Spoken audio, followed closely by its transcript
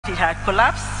he had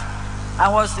collapsed,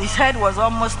 and his head was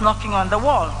almost knocking on the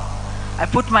wall. I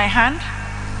put my hand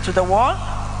to the wall,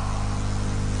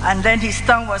 and then his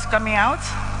tongue was coming out,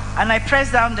 and I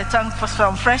pressed down the tongue for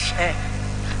some fresh air.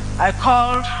 I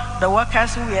called the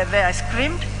workers who were there. I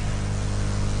screamed,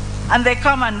 and they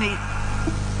come, and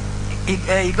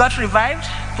he got revived,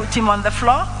 put him on the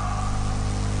floor.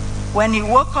 When he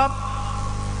woke up,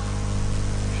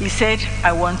 he said,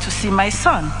 "I want to see my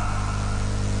son."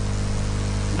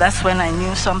 That's when I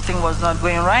knew something was not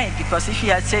going right, because if he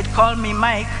had said, "Call me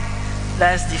Mike,"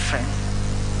 that's different.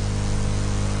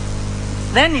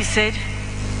 Then he said,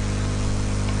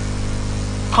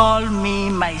 "Call me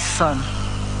my son."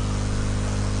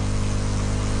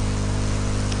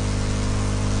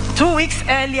 2 weeks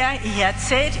earlier, he had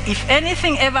said, if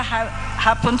anything ever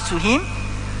happened to him,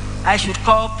 I should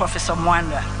call Professor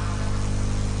Mwanda.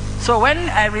 So when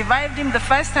I revived him the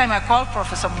first time, I called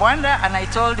Professor Mwanda and I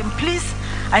told him, "Please,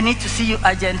 I need to see you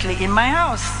urgently in my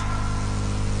house."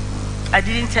 I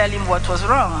didn't tell him what was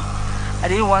wrong. I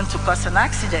didn't want to cause an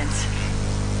accident.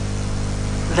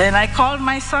 Then I called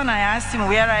my son. I asked him,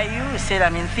 "Where are you?" He said,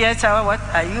 "I'm in theater." "What,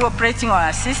 are you operating or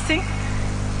assisting?"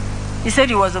 He said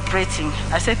he was operating.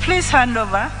 I said, "Please hand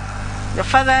over. Your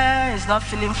father is not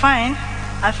feeling fine.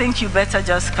 I think you better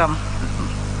just come."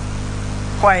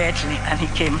 Quietly, and he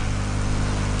came.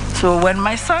 So when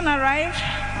my son arrived,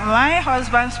 my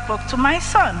husband spoke to my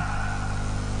son.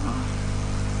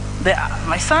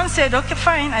 My son said, "Okay,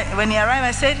 fine." When he arrived,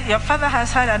 I said, "Your father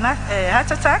has had a heart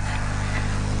attack,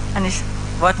 and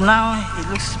but now he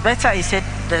looks better." He said,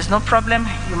 "There's no problem.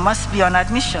 You must be on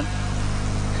admission."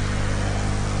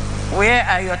 "Where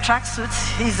are your tracksuits?"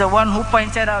 He's the one who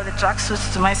pointed out the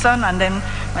tracksuits to my son, and then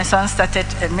my son started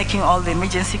making all the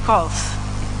emergency calls.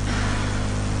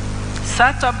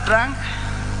 Sat up, drank,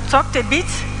 talked a bit,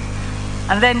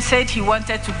 and then said he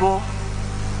wanted to go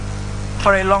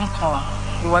for a long call.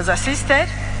 He was assisted.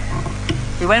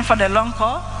 He went for the long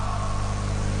call.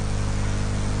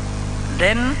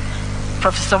 Then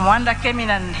Professor Mwanda came in,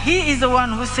 and he is the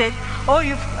one who said, "Oh,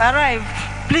 you've arrived.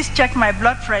 Please check my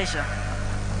blood pressure."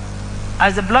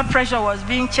 As the blood pressure was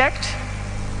being checked,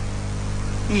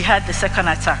 he had the second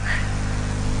attack,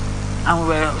 and we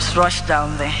were rushed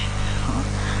down there.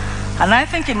 And I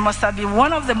think it must have been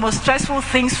one of the most stressful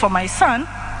things for my son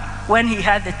when he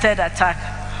had the third attack,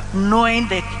 knowing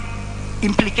the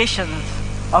implications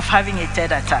of having a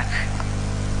third attack.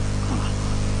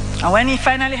 And when he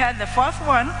finally had the fourth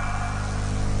one,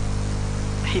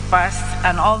 he passed,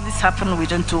 and all this happened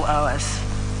within 2 hours.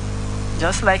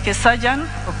 Just like a surgeon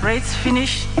operates,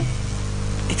 finish,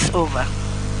 it's over.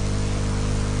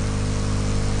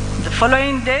 The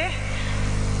following day,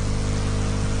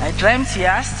 I dreamt he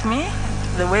asked me,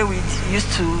 the way we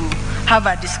used to have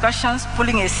our discussions,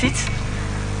 pulling a seat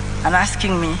and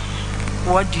asking me,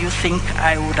 "What do you think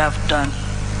I would have done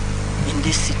in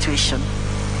this situation?"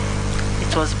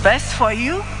 It was best for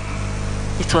you,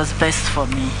 it was best for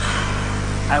me.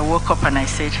 I woke up and I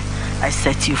said, "I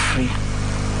set you free."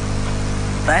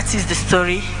 That is the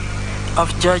story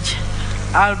of Judge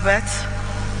Albert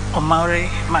Omare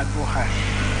Magoha.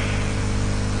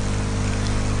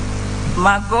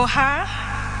 Magoha,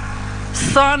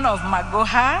 son of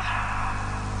Magoha,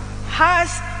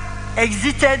 has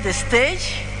exited the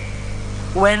stage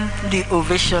when the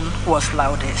ovation was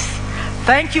loudest.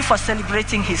 Thank you for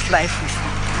celebrating his life with me.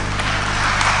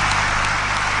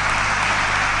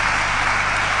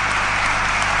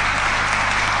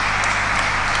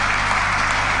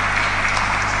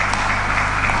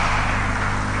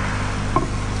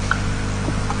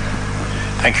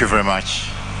 Thank you very much,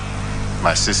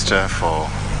 my sister, for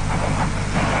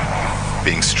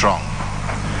being strong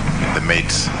in the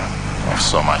midst of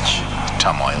so much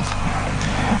turmoil.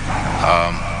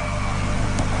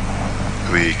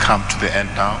 We come to the end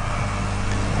now.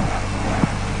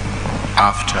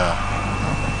 After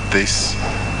this,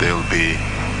 there will be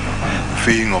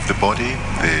viewing of the body.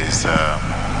 There's a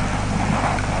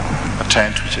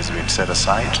tent which has been set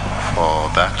aside for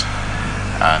that,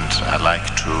 and I'd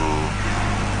like to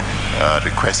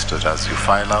request that as you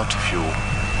file out, if you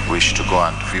wish to go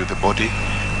and view the body,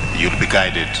 you'll be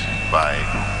guided by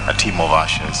a team of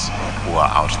ushers who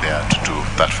are out there to do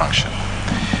that function.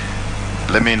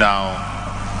 Let me now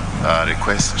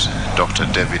request Dr.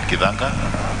 David Gidanga,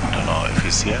 I don't know if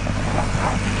he's here,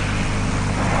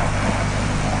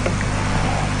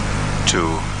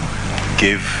 to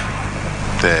give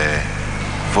the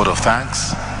vote of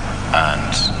thanks,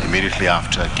 and immediately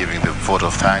after giving the vote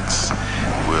of thanks,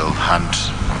 we'll hand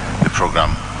the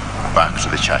program back to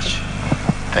the church.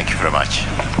 Thank you very much.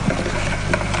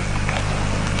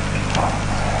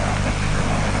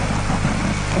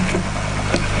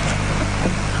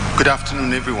 Good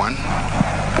afternoon, everyone.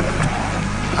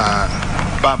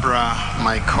 Barbara,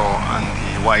 Michael, and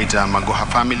the wider Magoha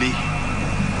family,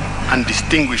 and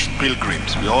distinguished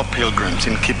pilgrims. We're all pilgrims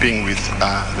in keeping with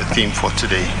the theme for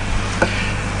today.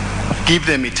 Give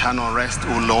them eternal rest,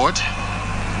 O Lord,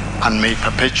 and may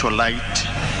perpetual light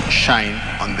shine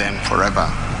on them forever.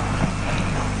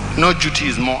 No duty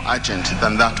is more urgent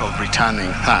than that of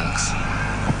returning thanks.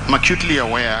 I'm acutely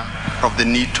aware of the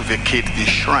need to vacate this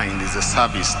shrine. There's a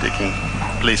service taking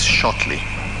place shortly.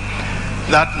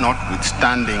 That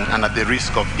notwithstanding, and at the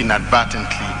risk of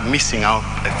inadvertently missing out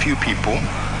a few people,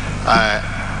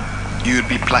 you'll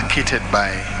be placated by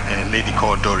a lady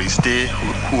called Doris Day,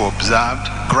 who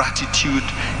observed, gratitude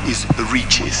is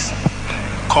riches.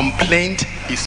 Complaint